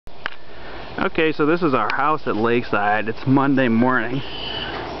Okay, so this is our house at Lakeside. It's Monday morning.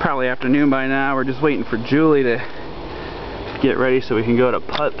 Probably afternoon by now. We're just waiting for Julie to get ready so we can go to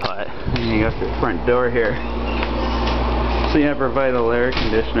putt-putt. And you go through the front door here. So you have our vital air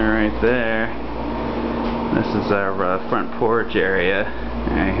conditioner right there. This is our front porch area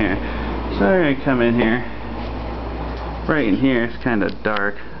right here. So we're going to come in here. Right in here, it's kind of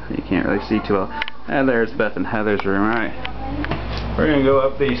dark. You can't really see too well. And there's Beth and Heather's room. Alright. We're going to go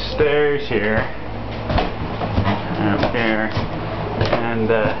up these stairs here. Up here. And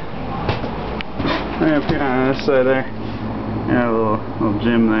right up here on this side there. Got a little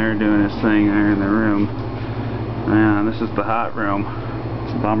Jim there doing his thing there in the room. And this is the hot room.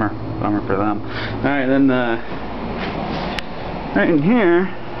 It's a bummer for them. Alright, then right in here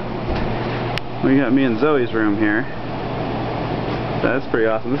we got me and Zoe's room here. That's pretty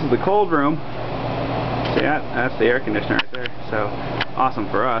awesome. This is the cold room. See that? That's the air conditioner right there. So awesome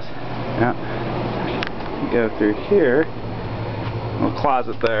for us. Yeah. Go through here. Little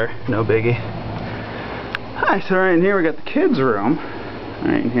closet there. No biggie. Hi, so right in here we got the kids' room.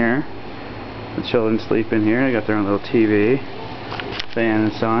 Right in here. The children sleep in here. They got their own little TV, fan,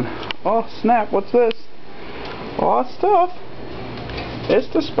 and so on. Oh snap! What's this? Oh stuff! It's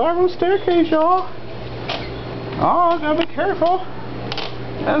the spiral staircase, y'all. Oh, gotta be careful.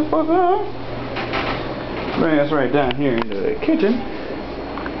 That's what's up. Bring us right down here into the kitchen.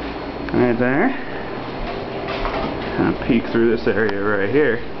 Right there. Kind of peek through this area right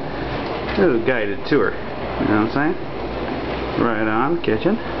here. This is a guided tour. You know what I'm saying? Right on,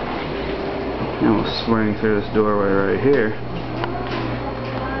 kitchen. And we'll swing through this doorway right here.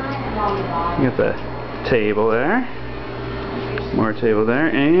 You got the table there. More table there.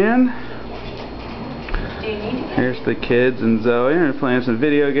 And here's the kids and Zoe. They're playing some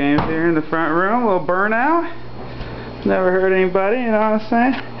video games here in the front room. A little burnout. Never hurt anybody, you know what I'm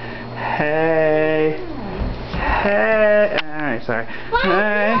saying? Hey. Hey. Alright, sorry.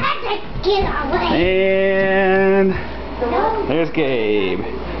 Hey. And there's Gabe.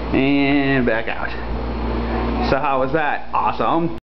 And back out. So how was that? Awesome.